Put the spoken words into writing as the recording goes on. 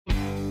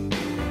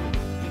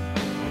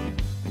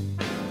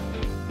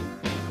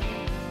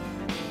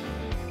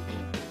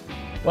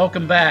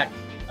Welcome back.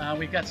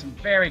 We've got some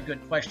very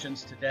good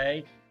questions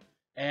today,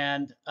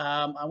 and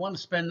I want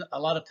to spend a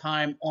lot of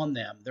time on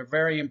them. They're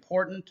very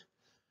important.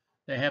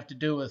 They have to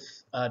do with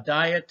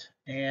diet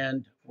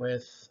and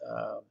with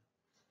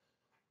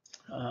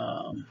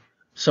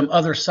some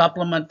other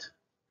supplement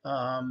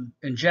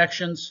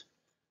injections.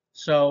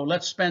 So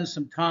let's spend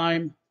some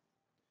time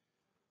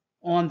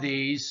on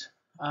these.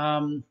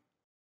 The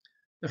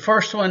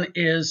first one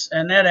is,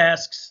 Annette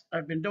asks,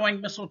 I've been doing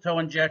mistletoe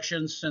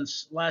injections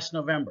since last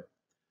November.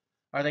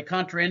 Are they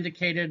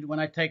contraindicated when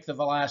I take the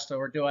ValAsta,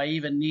 or do I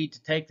even need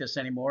to take this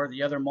anymore,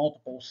 the other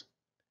multiples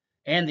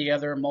and the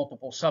other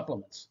multiple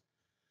supplements?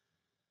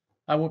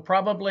 I will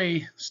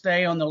probably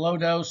stay on the low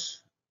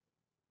dose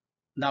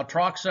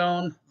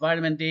Naltrexone,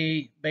 vitamin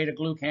D,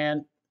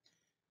 beta-glucan.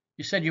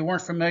 You said you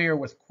weren't familiar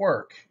with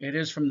Quark. It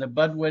is from the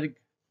Budwig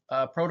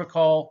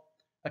protocol.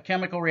 A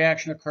chemical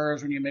reaction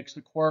occurs when you mix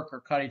the quark or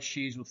cottage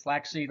cheese with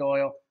flaxseed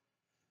oil,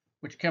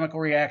 which chemical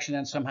reaction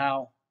then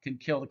somehow can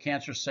kill the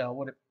cancer cell.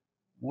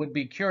 Would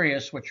be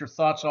curious what your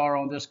thoughts are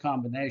on this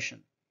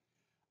combination.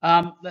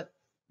 Let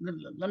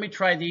me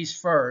try these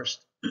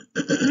first.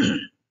 The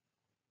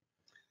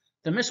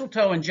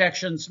mistletoe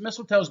injections,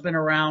 mistletoe's been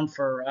around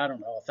for, I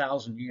don't know,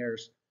 1,000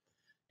 years.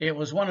 It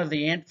was one of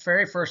the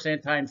very first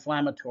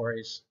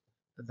anti-inflammatories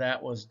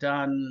that was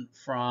done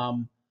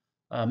from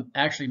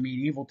actually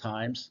medieval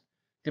times.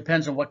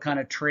 Depends on what kind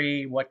of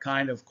tree, what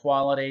kind of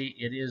quality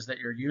it is that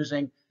you're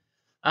using.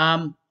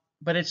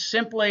 But it's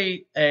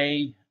simply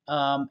a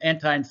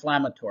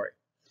anti-inflammatory.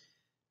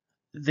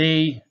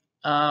 The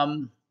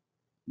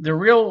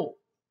real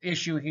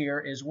issue here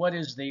is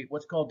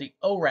what's called the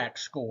ORAC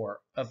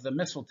score of the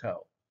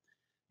mistletoe,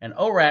 and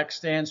ORAC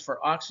stands for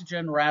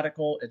oxygen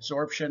radical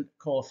adsorption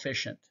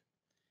coefficient.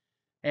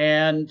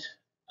 And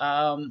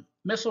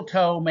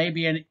mistletoe may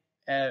be an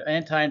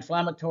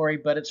anti-inflammatory,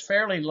 but it's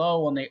fairly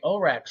low on the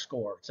ORAC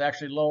score. It's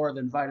actually lower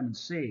than vitamin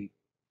C.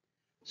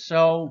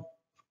 So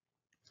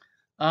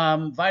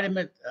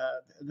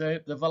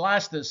the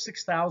ValAsta is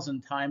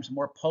 6,000 times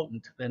more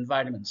potent than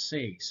vitamin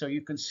C. So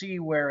you can see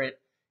where it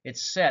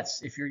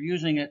sets. If you're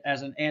using it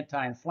as an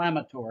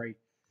anti-inflammatory,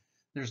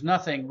 there's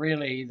nothing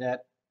really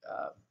that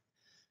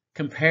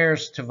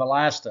compares to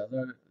ValAsta.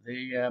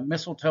 The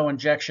mistletoe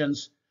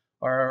injections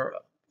are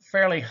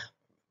fairly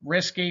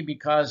risky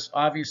because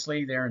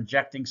obviously they're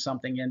injecting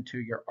something into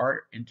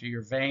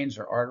your veins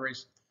or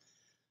arteries.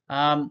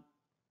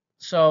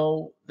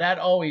 So that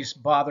always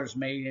bothers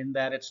me, in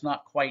that it's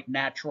not quite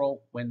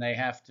natural when they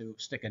have to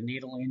stick a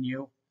needle in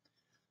you.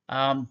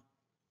 On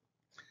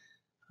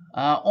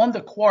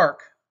the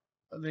Quark,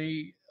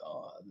 the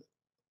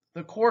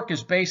Quark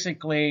is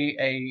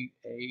basically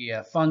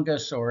a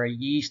fungus or a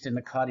yeast in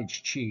the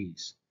cottage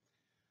cheese.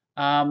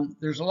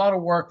 There's a lot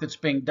of work that's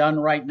being done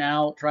right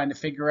now trying to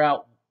figure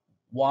out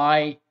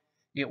why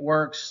it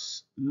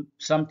works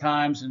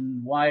sometimes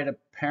and why it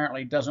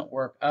apparently doesn't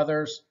work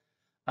others.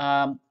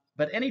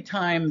 But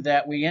anytime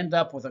that we end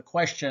up with a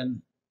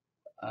question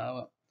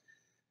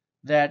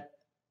that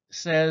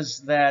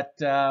says that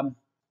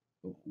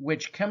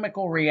which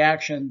chemical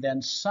reaction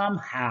then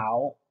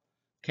somehow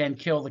can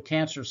kill the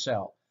cancer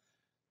cell,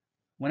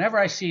 whenever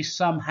I see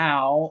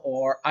somehow,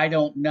 or I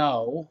don't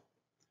know,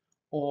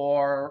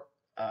 or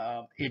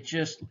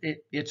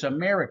it's a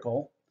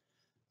miracle,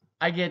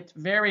 I get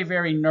very,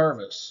 very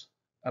nervous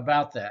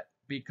about that,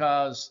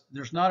 because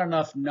there's not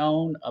enough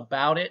known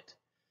about it,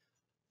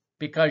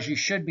 because you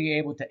should be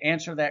able to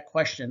answer that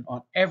question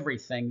on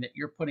everything that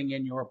you're putting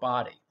in your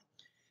body.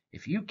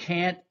 If you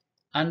can't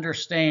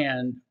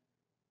understand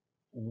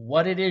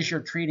what it is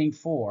you're treating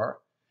for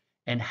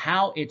and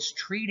how it's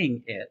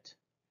treating it,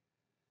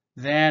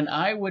 then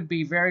I would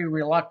be very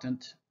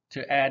reluctant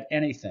to add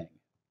anything.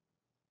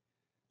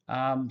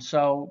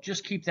 So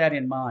just keep that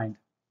in mind.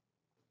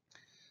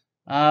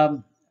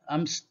 I'm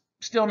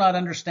still not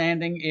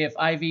understanding if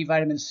IV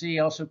vitamin C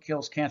also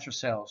kills cancer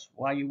cells,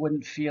 why you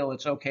wouldn't feel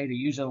it's okay to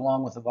use it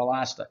along with the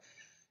ValAsta.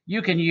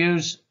 You can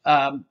use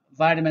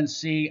vitamin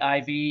C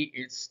IV.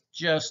 It's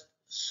just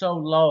so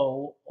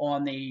low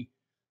on the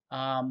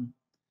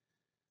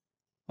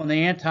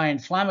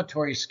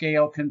anti-inflammatory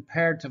scale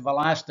compared to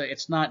ValAsta.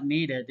 It's not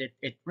needed.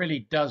 It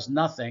really does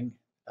nothing.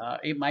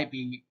 It might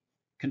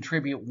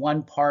contribute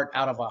 1 part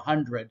out of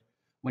 100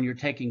 when you're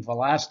taking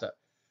ValAsta.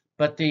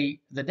 But the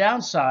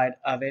downside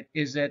of it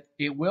is that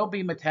it will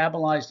be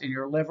metabolized in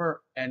your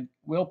liver and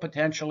will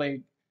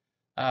potentially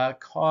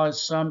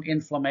cause some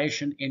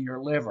inflammation in your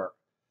liver.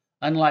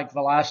 Unlike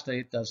ValAsta,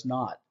 it does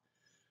not.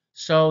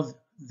 So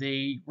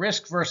the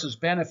risk versus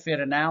benefit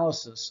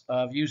analysis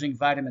of using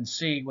vitamin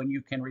C when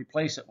you can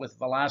replace it with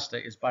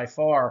ValAsta is by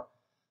far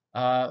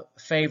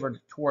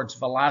favored towards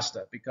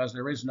ValAsta, because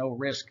there is no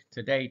risk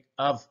to date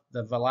of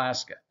the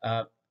ValAsta.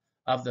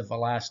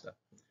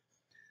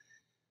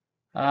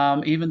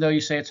 Even though you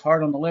say it's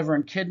hard on the liver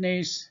and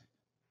kidneys,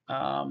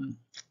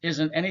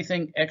 isn't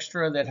anything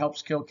extra that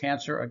helps kill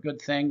cancer a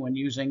good thing when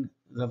using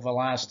the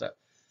ValAsta?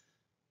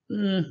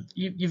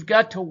 You've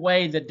got to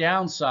weigh the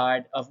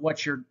downside of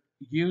what you're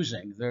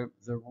using. The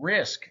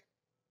risk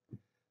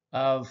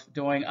of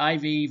doing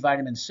IV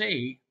vitamin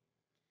C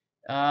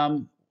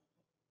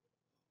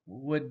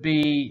would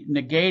be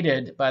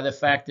negated by the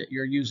fact that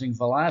you're using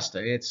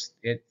ValAsta.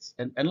 It's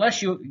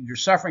unless you're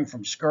suffering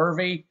from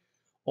scurvy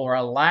or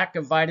a lack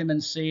of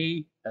vitamin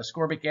C,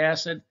 ascorbic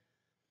acid,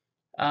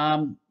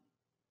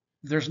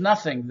 there's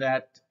nothing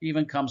that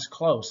even comes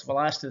close.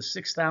 ValAsta is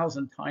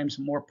 6,000 times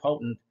more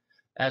potent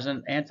as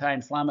an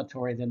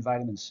anti-inflammatory than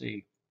vitamin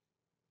C.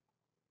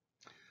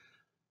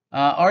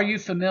 Are you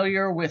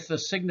familiar with the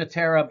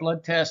Signatera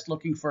blood test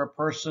looking for a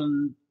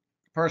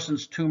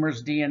person's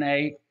tumor's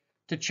DNA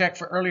to check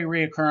for early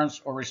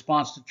reoccurrence or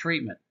response to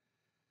treatment?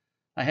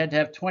 I had to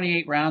have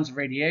 28 rounds of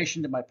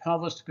radiation to my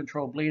pelvis to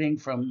control bleeding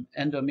from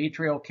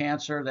endometrial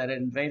cancer that had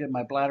invaded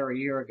my bladder a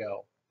year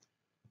ago.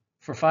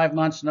 For 5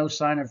 months, no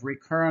sign of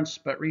recurrence,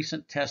 but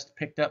recent tests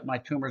picked up my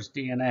tumor's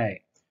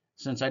DNA.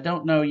 Since I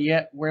don't know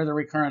yet where the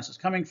recurrence is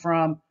coming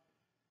from,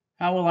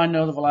 how will I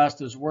know the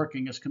ValAsta is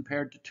working as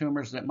compared to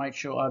tumors that might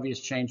show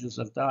obvious changes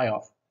of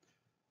die-off?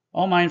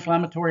 All my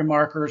inflammatory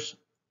markers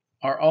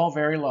are all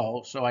very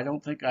low, so I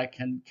don't think I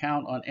can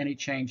count on any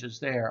changes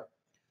there.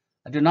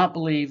 I do not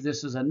believe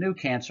this is a new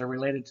cancer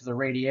related to the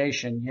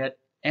radiation, yet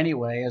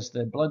anyway, as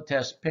the blood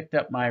test picked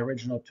up my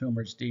original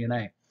tumor's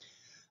DNA.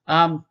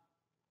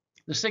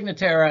 The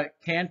Signatera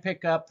can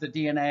pick up the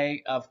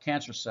DNA of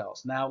cancer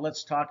cells. Now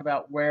let's talk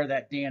about where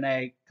that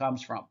DNA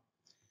comes from.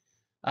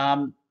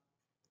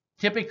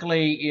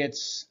 Typically,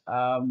 it's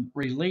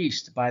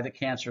released by the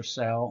cancer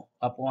cell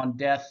upon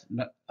death,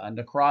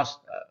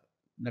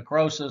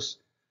 necrosis,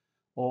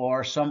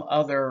 or some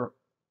other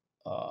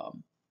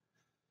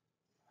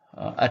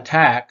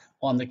attack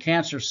on the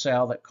cancer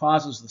cell that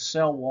causes the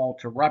cell wall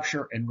to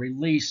rupture and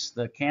release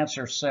the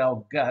cancer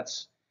cell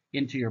guts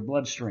into your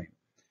bloodstream.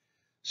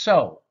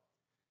 So,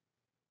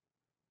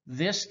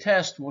 this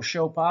test will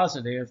show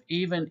positive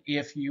even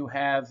if you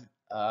have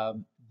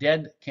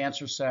dead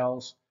cancer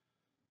cells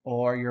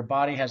or your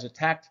body has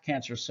attacked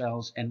cancer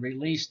cells and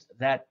released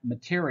that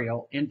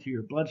material into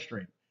your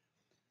bloodstream.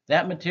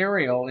 That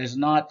material is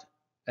not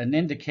an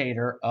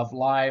indicator of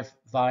live,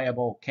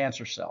 viable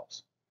cancer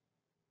cells.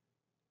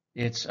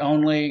 It's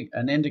only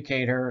an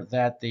indicator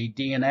that the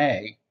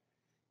DNA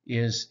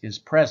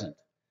is present.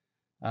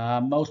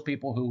 Most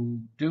people who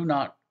do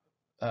not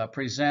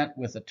present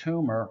with a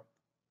tumor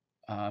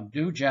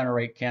do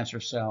generate cancer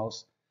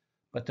cells,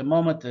 but the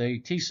moment the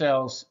T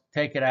cells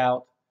take it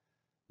out,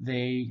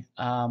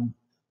 and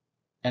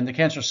the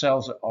cancer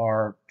cells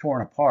are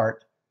torn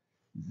apart,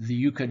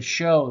 you could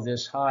show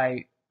this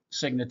high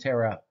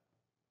Signatera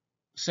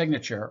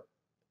signature,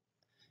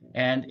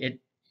 and it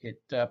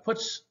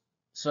puts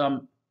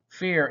some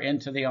fear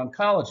into the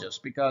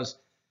oncologist because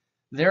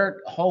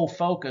their whole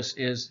focus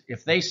is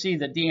if they see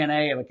the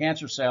DNA of a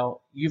cancer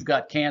cell, you've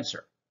got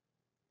cancer.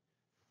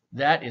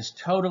 That is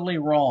totally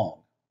wrong.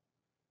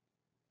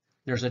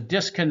 There's a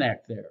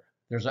disconnect there.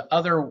 There's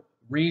other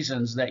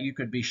reasons that you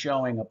could be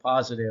showing a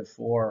positive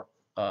for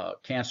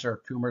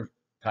cancer tumor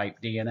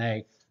type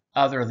DNA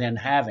other than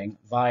having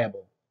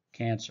viable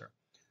cancer.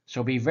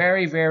 So be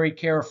very, very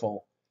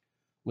careful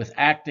with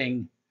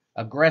acting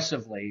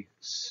aggressively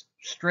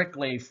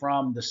strictly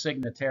from the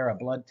Signatera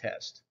blood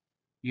test.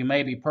 You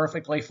may be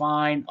perfectly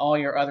fine. All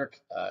your other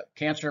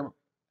cancer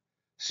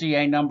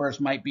CA numbers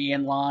might be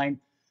in line,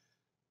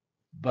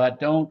 but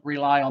don't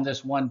rely on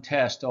this one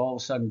test to all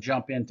of a sudden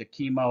jump into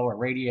chemo or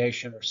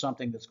radiation or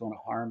something that's going to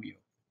harm you.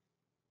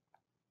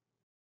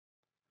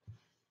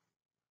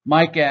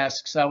 Mike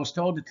asks, I was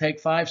told to take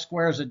 5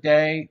 squares a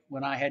day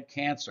when I had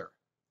cancer.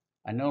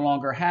 I no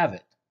longer have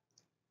it.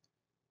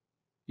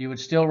 You would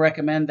still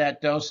recommend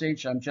that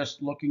dosage? I'm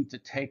just looking to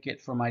take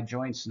it for my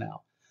joints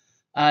now.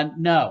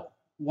 No.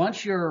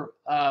 Once your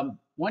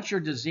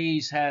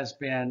disease has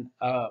been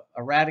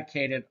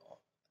eradicated,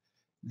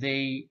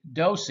 the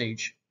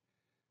dosage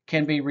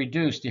can be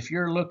reduced. If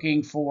you're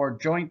looking for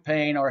joint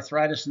pain,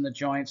 arthritis in the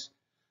joints,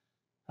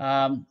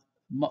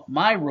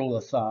 my rule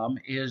of thumb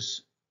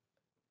is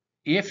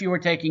if you were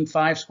taking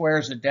 5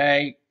 squares a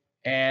day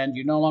and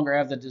you no longer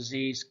have the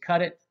disease,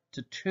 cut it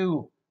to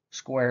 2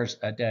 squares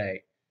a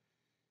day.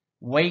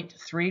 Wait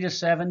 3 to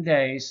 7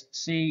 days,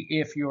 see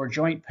if your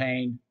joint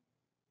pain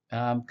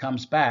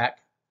comes back.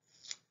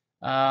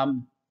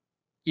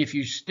 If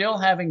you're still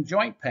having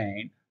joint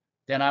pain,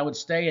 then I would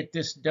stay at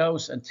this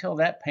dose until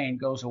that pain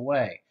goes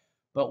away.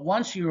 But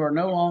once you are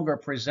no longer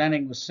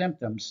presenting with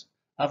symptoms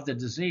of the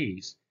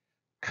disease,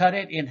 cut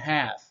it in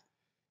half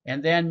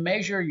and then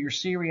measure your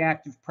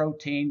C-reactive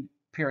protein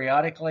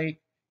periodically.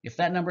 If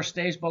that number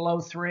stays below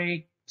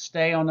 3,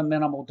 stay on the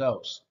minimal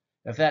dose.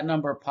 If that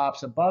number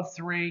pops above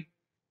 3,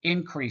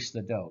 increase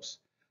the dose.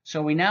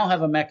 So we now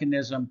have a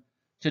mechanism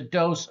to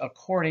dose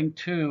according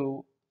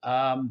to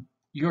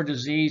your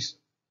disease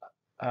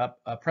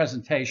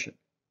presentation.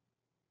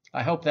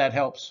 I hope that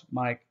helps,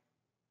 Mike.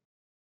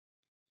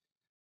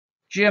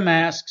 Jim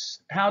asks,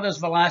 how does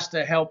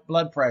ValAsta help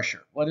blood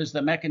pressure? What is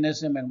the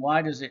mechanism and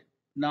why does it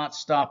not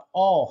stop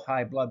all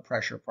high blood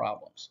pressure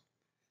problems?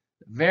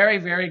 Very,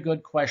 very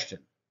good question.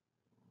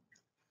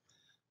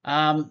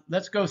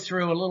 Let's go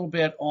through a little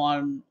bit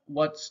on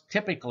what's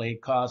typically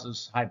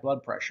causes high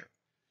blood pressure.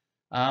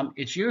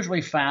 It's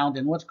usually found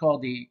in what's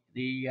called the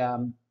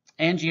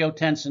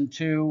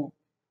angiotensin II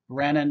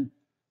renin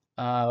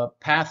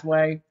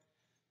pathway,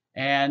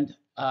 and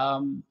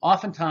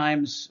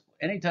oftentimes,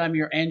 anytime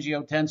your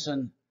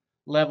angiotensin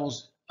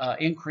levels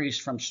increase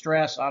from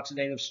stress,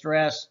 oxidative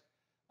stress,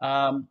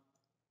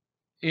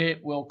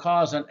 it will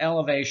cause an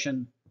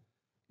elevation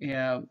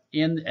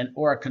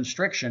or a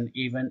constriction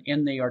even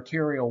in the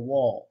arterial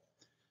wall.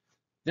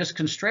 This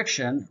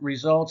constriction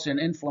results in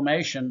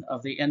inflammation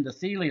of the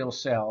endothelial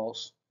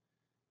cells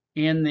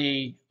in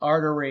the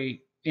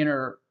artery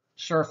inner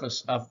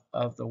surface of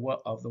the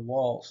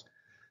walls.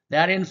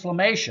 That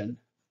inflammation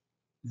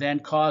then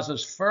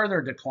causes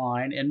further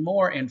decline and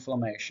more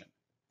inflammation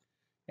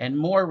and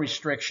more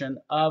restriction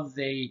of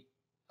the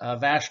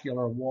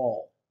vascular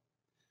wall.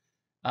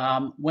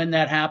 When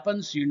that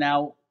happens, you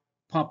now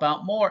pump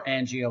out more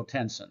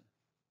angiotensin.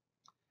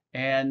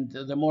 And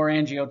the more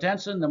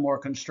angiotensin, the more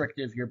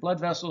constrictive your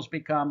blood vessels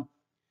become,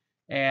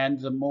 and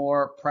the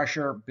more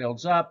pressure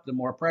builds up. The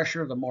more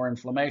pressure, the more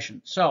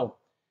inflammation. So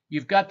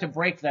you've got to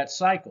break that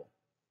cycle.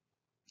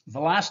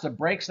 ValAsta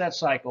breaks that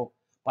cycle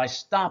by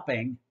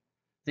stopping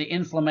the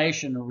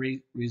inflammation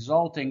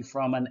resulting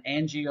from an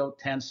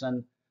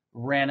angiotensin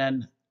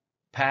renin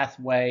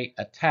pathway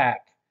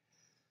attack.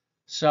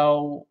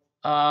 So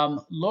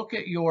look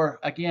at your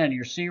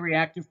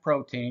C-reactive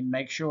protein.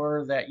 Make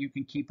sure that you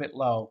can keep it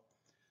low.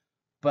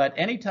 But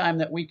anytime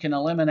that we can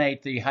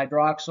eliminate the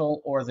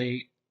hydroxyl or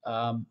the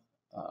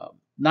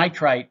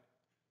nitrite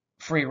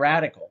free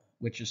radical,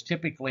 which is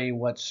typically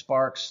what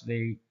sparks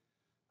the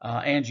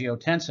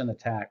angiotensin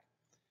attack,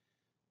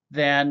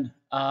 then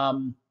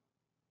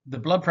the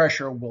blood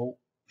pressure will,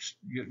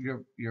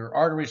 your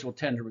arteries will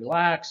tend to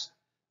relax.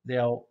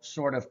 They'll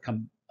sort of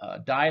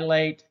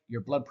dilate.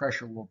 Your blood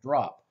pressure will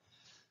drop.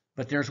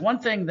 But there's one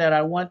thing that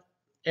I want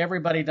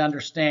everybody to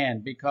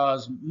understand,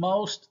 because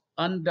most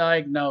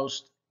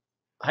undiagnosed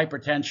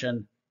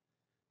hypertension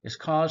is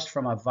caused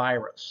from a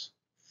virus.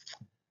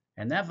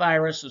 And that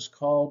virus is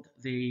called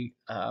the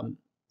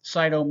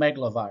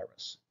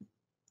cytomegalovirus,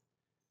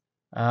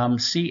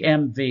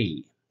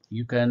 CMV.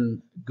 You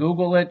can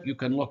Google it, you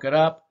can look it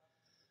up.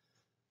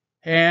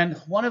 And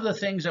one of the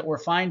things that we're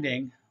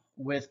finding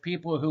with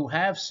people who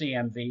have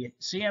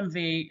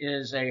CMV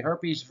is a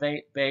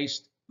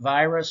herpes-based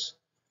virus.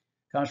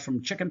 Comes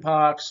from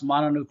chickenpox,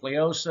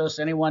 mononucleosis.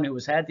 Anyone who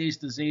has had these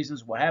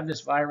diseases will have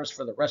this virus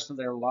for the rest of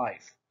their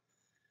life.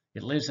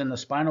 It lives in the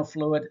spinal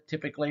fluid,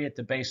 typically at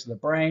the base of the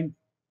brain.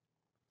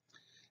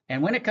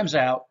 And when it comes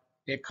out,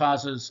 it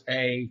causes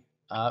a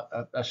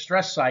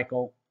stress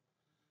cycle,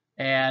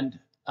 and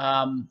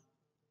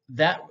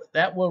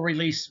that will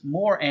release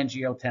more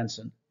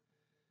angiotensin.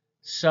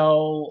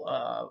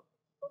 So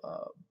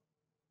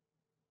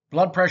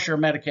blood pressure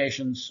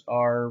medications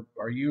are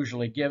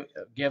usually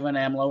given,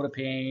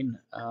 amlodipine,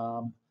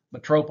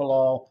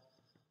 metoprolol.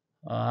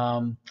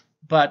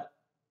 But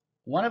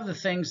one of the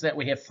things that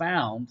we have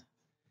found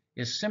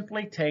is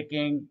simply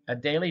taking a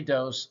daily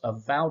dose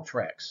of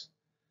Valtrex,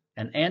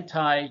 an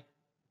antiviral,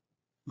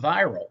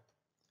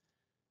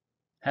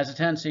 has a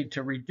tendency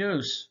to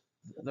reduce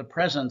the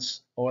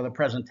presence or the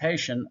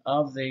presentation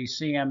of the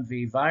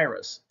CMV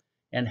virus,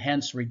 and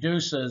hence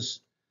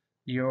reduces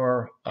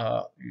your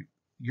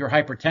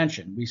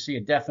hypertension. We see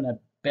a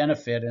definite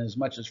benefit in as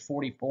much as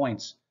 40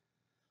 points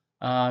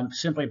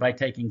simply by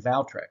taking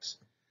Valtrex.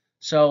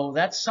 So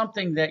that's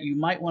something that you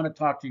might want to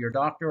talk to your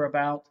doctor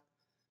about,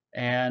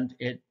 and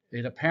it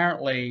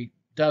apparently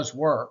does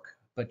work,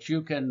 but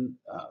you can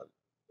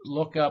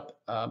look up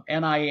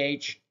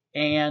NIH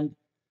and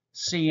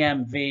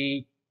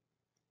CMV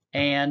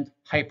and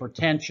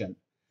hypertension,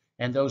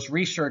 and those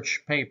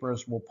research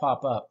papers will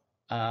pop up.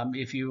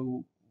 If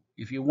you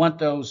want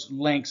those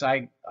links,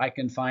 I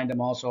can find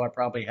them also. I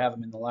probably have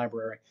them in the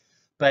library.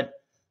 But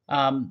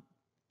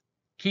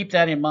keep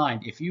that in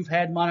mind. If you've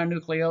had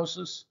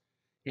mononucleosis,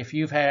 if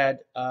you've had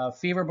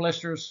fever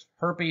blisters,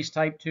 herpes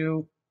type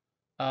 2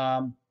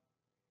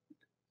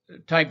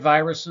 type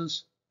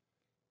viruses,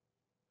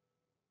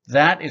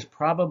 that is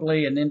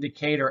probably an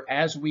indicator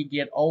as we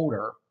get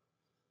older.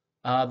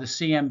 The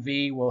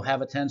CMV will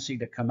have a tendency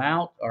to come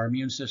out. Our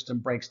immune system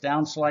breaks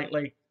down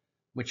slightly,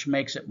 which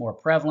makes it more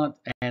prevalent,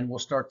 and we'll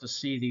start to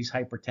see these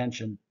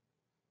hypertension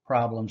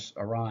problems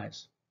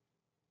arise.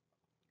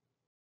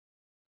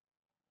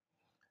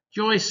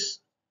 Joyce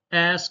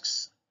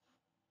asks,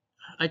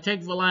 I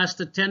take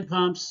ValAsta 10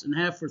 pumps and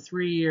have for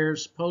 3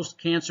 years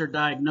post-cancer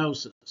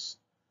diagnosis.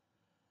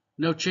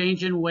 No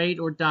change in weight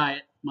or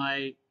diet.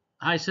 My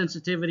high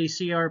sensitivity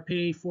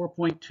CRP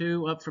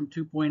 4.2 up from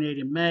 2.8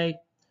 in May.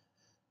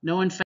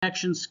 No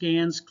infection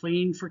scans,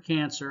 clean for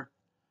cancer.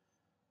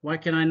 Why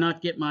can I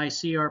not get my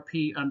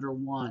CRP under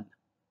 1?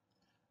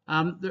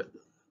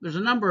 There's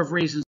a number of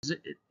reasons.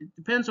 It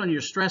depends on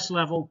your stress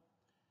level.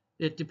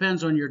 It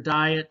depends on your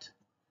diet,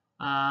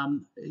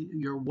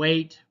 your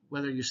weight,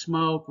 whether you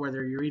smoke,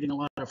 whether you're eating a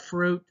lot of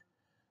fruit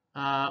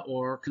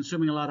or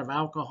consuming a lot of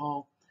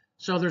alcohol.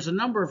 So there's a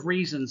number of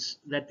reasons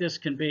that this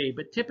can be,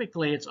 but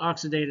typically it's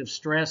oxidative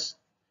stress,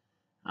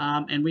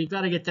 and we've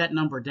got to get that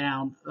number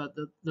down.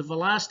 The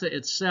ValAsta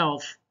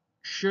itself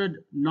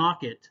should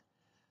knock it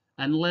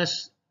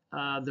unless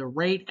the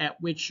rate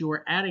at which you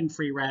are adding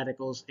free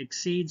radicals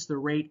exceeds the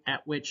rate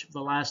at which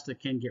ValAsta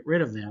can get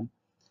rid of them.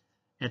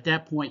 At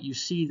that point, you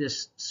see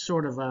this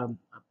sort of a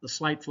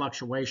slight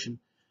fluctuation.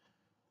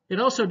 It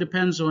also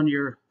depends on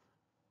your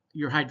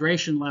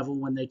hydration level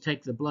when they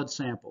take the blood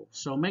sample.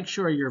 So make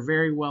sure you're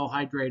very well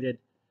hydrated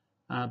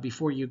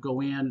before you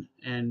go in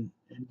and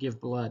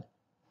give blood.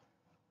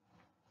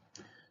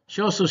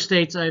 She also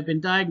states, I've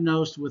been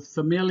diagnosed with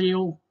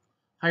familial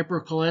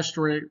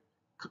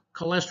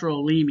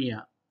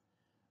hypercholesterolemia.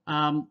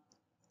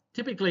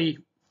 Typically,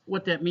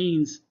 what that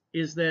means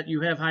is that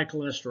you have high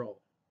cholesterol,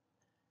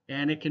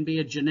 and it can be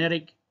a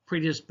genetic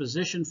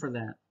predisposition for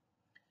that.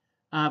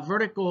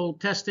 Vertical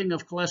testing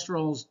of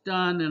cholesterol is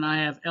done, and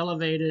I have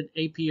elevated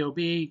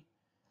ApoB.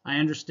 I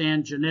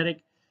understand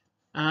genetic.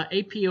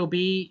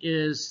 ApoB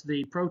is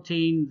the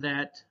protein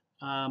that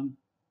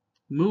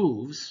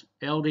moves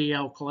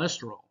LDL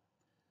cholesterol.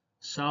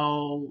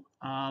 So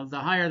the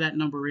higher that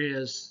number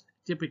is,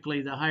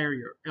 typically the higher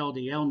your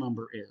LDL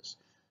number is.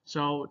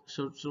 So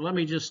let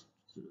me just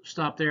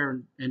stop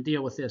there and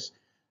deal with this.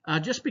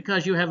 Just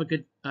because you have a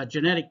good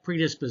genetic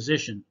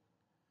predisposition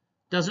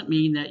doesn't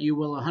mean that you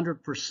will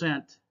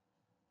 100%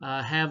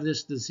 have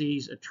this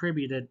disease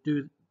attributed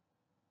to,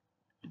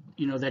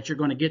 that you're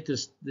going to get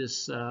this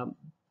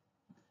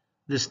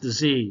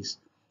disease.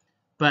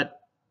 But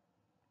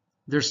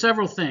there's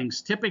several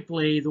things.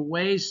 Typically, the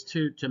ways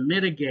to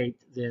mitigate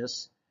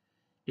this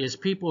is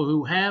people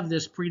who have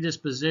this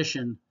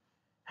predisposition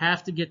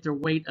have to get their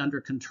weight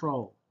under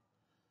control.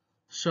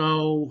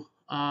 So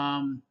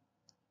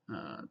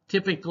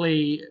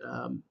typically,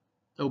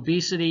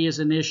 obesity is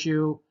an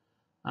issue,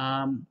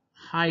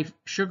 high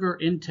sugar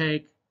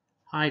intake,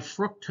 high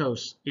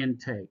fructose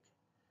intake.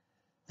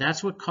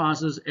 That's what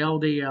causes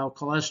LDL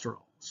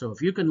cholesterol. So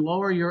if you can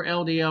lower your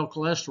LDL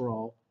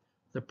cholesterol,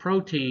 the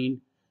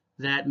protein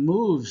that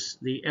moves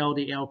the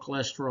LDL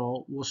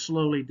cholesterol will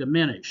slowly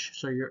diminish.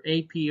 So your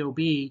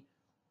ApoB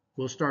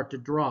will start to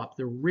drop.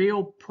 The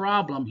real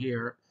problem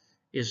here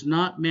is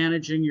not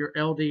managing your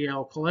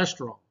LDL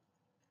cholesterol.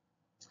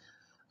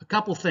 A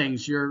couple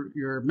things.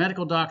 Your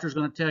medical doctor is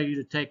going to tell you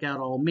to take out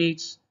all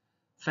meats,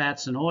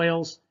 fats, and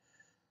oils.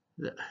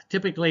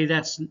 Typically,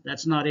 that's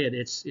not it.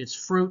 It's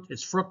fruit.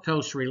 It's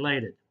fructose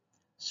related.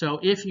 So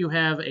if you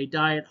have a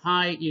diet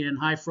high in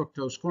high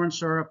fructose corn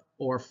syrup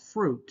or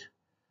fruit,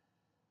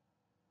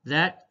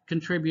 that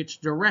contributes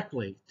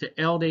directly to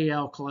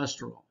LDL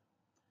cholesterol.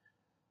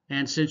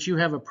 And since you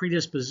have a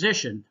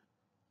predisposition,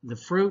 the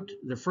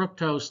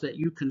fructose that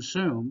you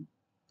consume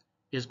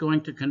is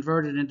going to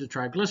convert it into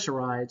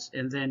triglycerides,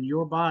 and then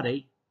your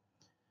body,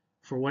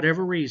 for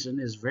whatever reason,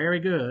 is very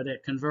good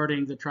at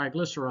converting the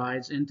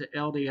triglycerides into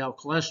LDL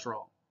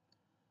cholesterol.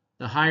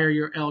 The higher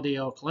your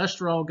LDL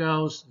cholesterol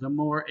goes, the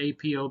more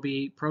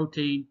ApoB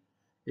protein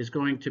is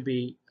going to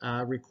be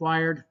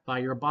required by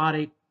your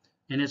body,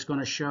 and it's going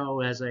to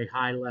show as a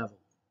high level.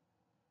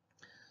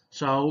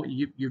 So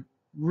you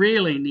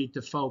really need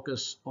to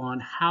focus on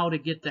how to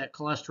get that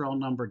cholesterol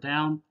number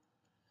down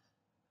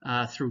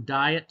through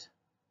diet.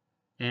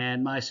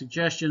 And my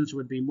suggestions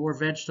would be more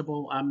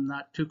vegetable. I'm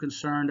not too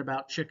concerned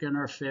about chicken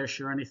or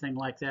fish or anything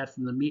like that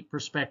from the meat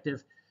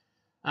perspective.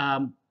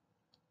 But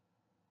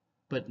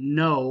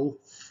no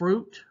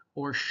fruit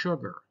or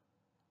sugar.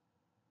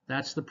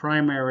 That's the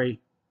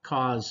primary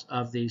cause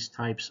of these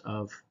types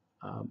of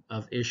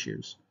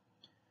issues.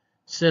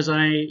 It says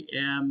I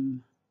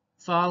am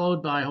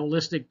followed by a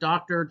holistic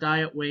doctor,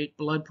 diet, weight,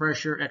 blood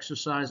pressure,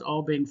 exercise,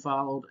 all being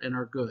followed and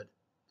are good.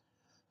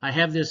 I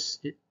have this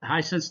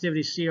high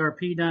sensitivity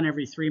CRP done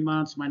every 3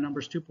 months. My number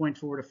is 2.4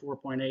 to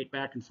 4.8,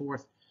 back and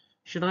forth.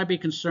 Should I be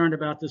concerned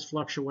about this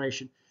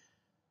fluctuation?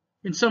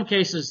 In some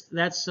cases,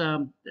 that's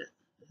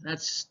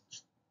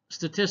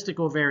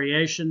statistical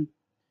variation.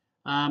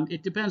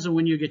 It depends on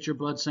when you get your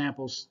blood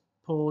samples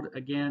pulled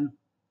again.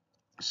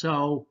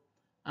 So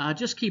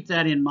just keep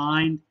that in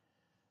mind.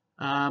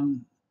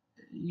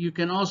 You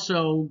can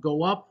also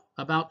go up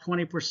about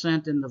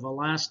 20% in the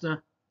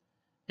ValAsta,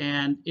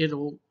 and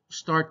it'll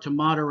start to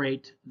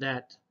moderate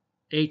that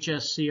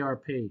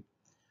HSCRP.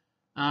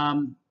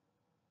 When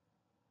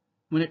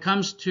it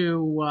comes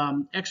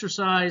to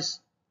exercise,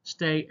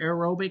 stay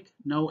aerobic,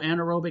 no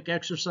anaerobic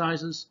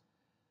exercises.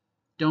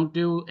 Don't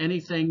do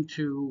anything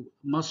to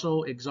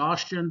muscle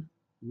exhaustion,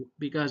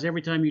 because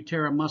every time you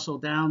tear a muscle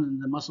down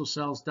and the muscle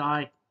cells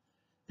die,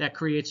 that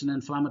creates an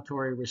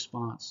inflammatory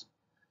response.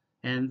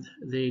 And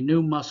the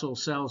new muscle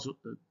cells,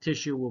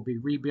 tissue will be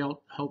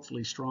rebuilt,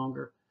 hopefully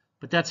stronger.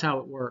 But that's how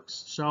it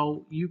works.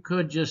 So you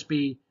could just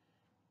be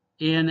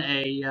in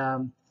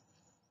a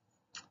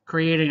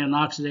creating an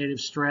oxidative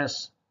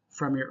stress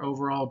from your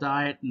overall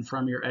diet and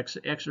from your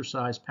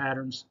exercise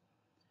patterns.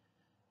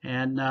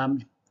 And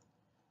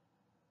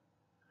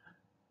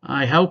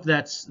I hope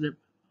that's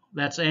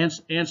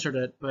answered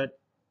it. But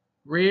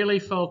really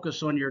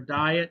focus on your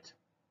diet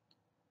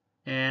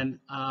and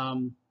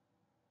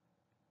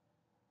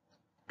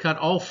cut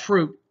all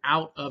fruit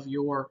out of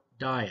your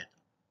diet.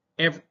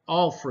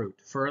 All fruit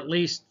for at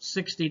least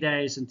 60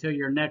 days until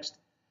your next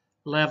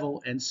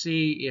level, and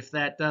see if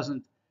that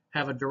doesn't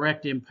have a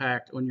direct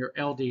impact on your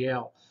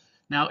LDL.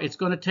 Now, it's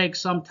going to take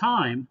some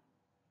time,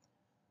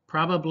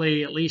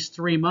 probably at least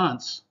 3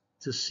 months,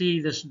 to see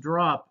this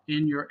drop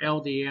in your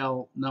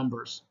LDL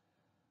numbers.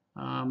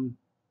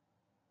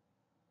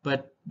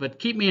 But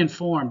keep me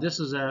informed.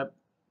 This is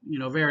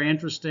very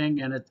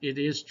interesting, and it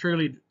is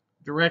truly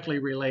directly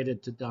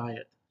related to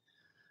diet.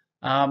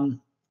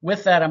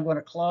 With that, I'm going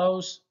to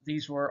close.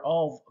 These were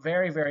all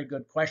very, very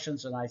good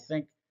questions, and I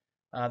think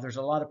there's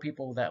a lot of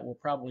people that will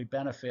probably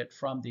benefit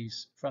from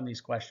these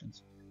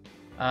questions.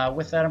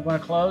 With that, I'm going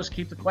to close.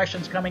 Keep the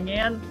questions coming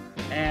in,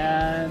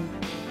 and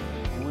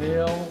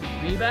we'll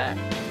be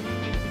back.